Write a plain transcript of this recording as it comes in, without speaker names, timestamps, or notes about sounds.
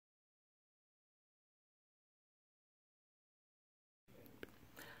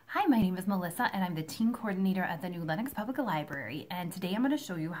Hi, my name is Melissa and I'm the teen coordinator at the New Lenox Public Library, and today I'm going to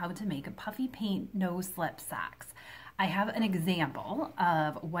show you how to make puffy paint no slip socks. I have an example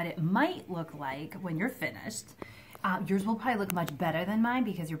of what it might look like when you're finished. Yours will probably look much better than mine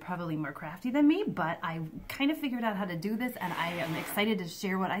because you're probably more crafty than me, but I kind of figured out how to do this and I am excited to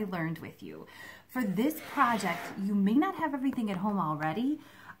share what I learned with you. For this project, you may not have everything at home already.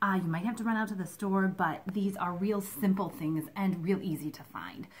 You might have to run out to the store, but these are real simple things and real easy to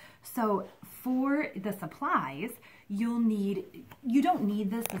find. So for the supplies, you don't need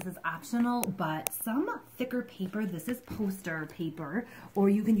this is optional, but some thicker paper. This is poster paper, or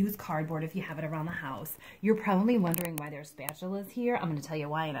you can use cardboard if you have it around the house. You're probably wondering why there's spatulas here. I'm going to tell you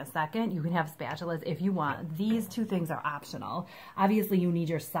why in a second. You can have spatulas if you want. These two things are optional. Obviously, you need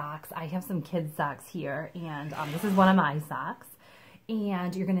your socks. I have some kids' socks here, and this is one of my socks.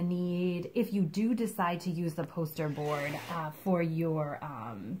 And you're going to need, if you do decide to use the poster board for your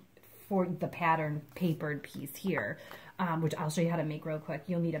for the pattern papered piece here, which I'll show you how to make real quick,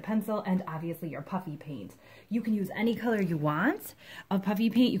 you'll need a pencil and obviously your puffy paint. You can use any color you want of puffy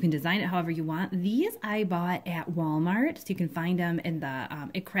paint. You can design it however you want. These I bought at Walmart, so you can find them in the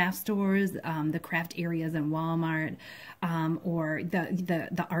at craft stores, the craft areas in Walmart, or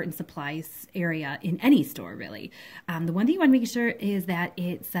the art and supplies area in any store really. The one thing you want to make sure is that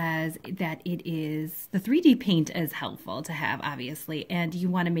it says that it is, the 3D paint is helpful to have obviously, and you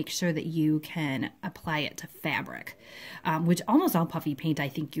want to make sure that you can apply it to fabric, which almost all puffy paint I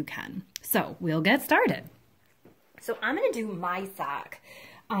think you can. So we'll get started. So I'm going to do my sock,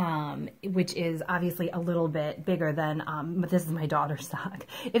 which is obviously a little bit bigger than, but this is my daughter's sock.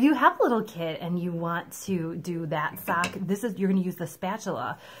 If you have a little kid and you want to do that sock, you're going to use the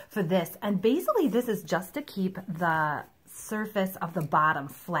spatula for this. And basically this is just to keep the surface of the bottom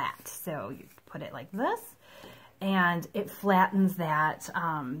flat. So you put it like this, and it flattens that,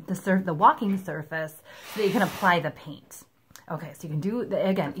 the walking surface so that you can apply the paint. Okay, so you can do,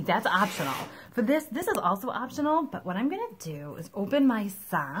 again, that's optional. For this is also optional, but what I'm going to do is open my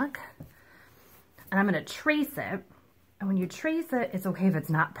sock, and I'm going to trace it. And when you trace it, it's okay if it's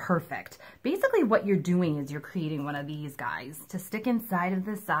not perfect. Basically, what you're doing is you're creating one of these guys to stick inside of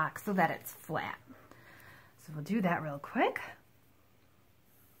the sock so that it's flat. So we'll do that real quick.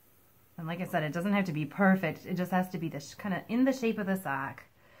 And like I said, it doesn't have to be perfect. It just has to be this kind of in the shape of the sock,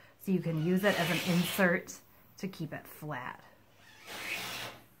 so you can use it as an insert to keep it flat.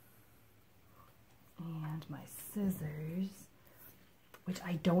 And my scissors, which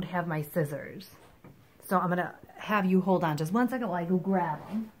I don't have my scissors. So I'm going to have you hold on just one second while I go grab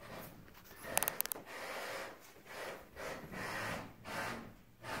them.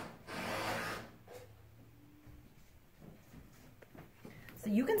 So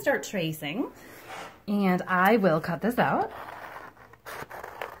you can start tracing, and I will cut this out.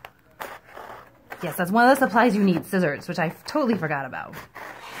 Yes, that's one of the supplies you need, scissors, which I totally forgot about.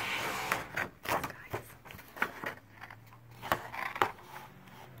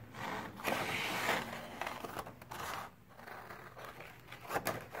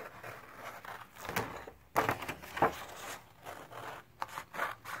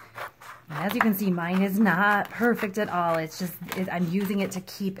 As you can see, mine is not perfect at all. It's just, I'm using it to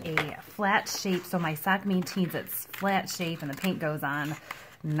keep a flat shape so my sock maintains its flat shape and the paint goes on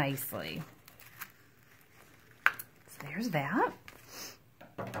nicely. So there's that.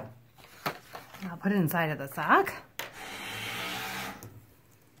 I'll put it inside of the sock.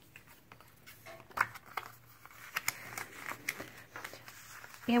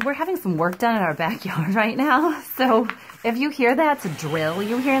 And we're having some work done in our backyard right now, so if you hear that, it's a drill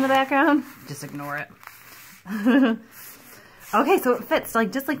you hear in the background, just ignore it. Okay, so it fits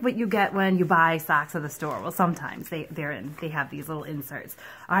just like what you get when you buy socks at the store. Well, sometimes they have these little inserts.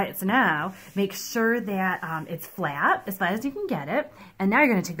 All right, so now make sure that it's flat as you can get it. And now you're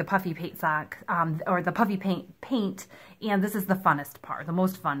going to take the puffy paint sock, or the puffy paint, and this is the funnest part, the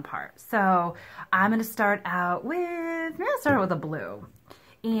most fun part. So I'm going to start out with, a blue.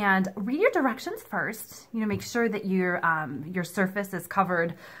 And read your directions first. Make sure that your surface is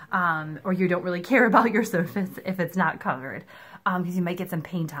covered, or you don't really care about your surface if it's not covered, because you might get some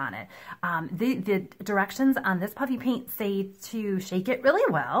paint on it. The directions on this puffy paint say to shake it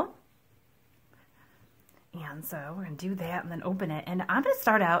really well. And so we're going to do that and then open it. And I'm going to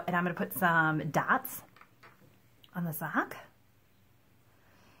start out and I'm going to put some dots on the sock.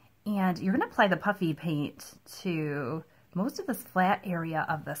 And you're going to apply the puffy paint to most of this flat area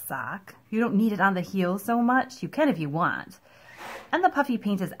of the sock. You don't need it on the heel so much. You can if you want. And the puffy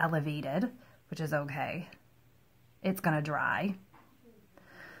paint is elevated, which is okay. It's going to dry.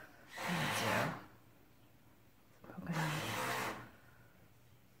 Poke it on.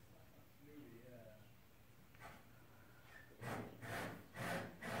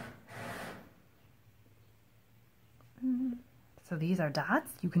 So these are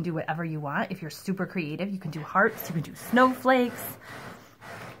dots. You can do whatever you want. If you're super creative, you can do hearts, you can do snowflakes.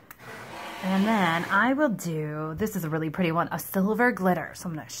 And then I will do, this is a really pretty one, a silver glitter. So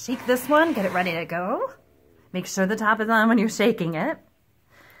I'm gonna shake this one, get it ready to go. Make sure the top is on when you're shaking it.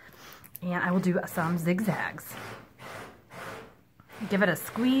 And I will do some zigzags. Give it a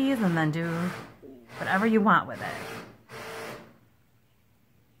squeeze and then do whatever you want with it.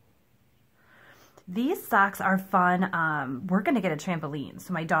 These socks are fun. We're gonna get a trampoline.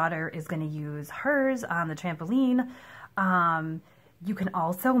 So my daughter is gonna use hers on the trampoline. You can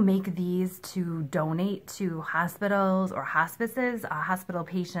also make these to donate to hospitals or hospices. Hospital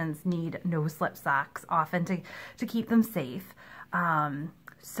patients need no-slip socks often to keep them safe.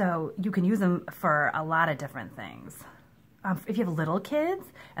 So you can use them for a lot of different things. If you have little kids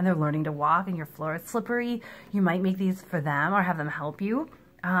and they're learning to walk and your floor is slippery, you might make these for them or have them help you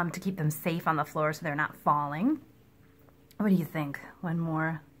to keep them safe on the floor so they're not falling. What do you think? One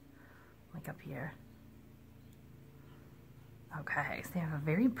more, like up here. Okay, so you have a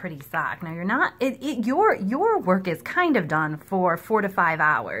very pretty sock. Now you're not, your work is kind of done for 4 to 5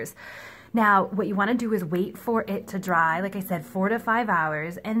 hours. Now, what you want to do is wait for it to dry, like I said, 4 to 5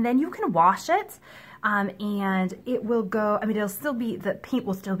 hours, and then you can wash it, and it will go, I mean, it'll still be, the paint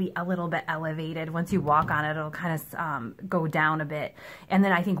will still be a little bit elevated. Once you walk on it, it'll kind of go down a bit, and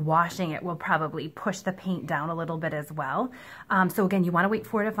then I think washing it will probably push the paint down a little bit as well. So again, you want to wait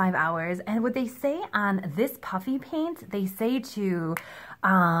 4 to 5 hours, and what they say on this puffy paint, they say to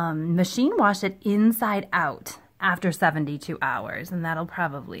machine wash it inside out after 72 hours, and that'll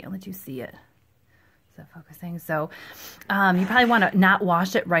probably, I'll let you see it. Is that focusing? So you probably want to not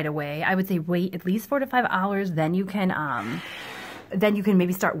wash it right away. I would say wait at least 4 to 5 hours, then you can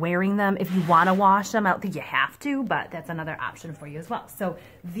maybe start wearing them. If you want to wash them, I don't think you have to, but that's another option for you as well. So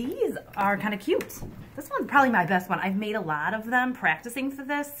these are kind of cute. This one's probably my best one. I've made a lot of them practicing for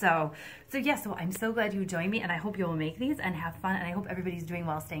this. So yeah, so I'm so glad you joined me, and I hope you'll make these and have fun, and I hope everybody's doing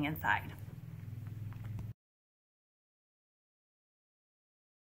well staying inside.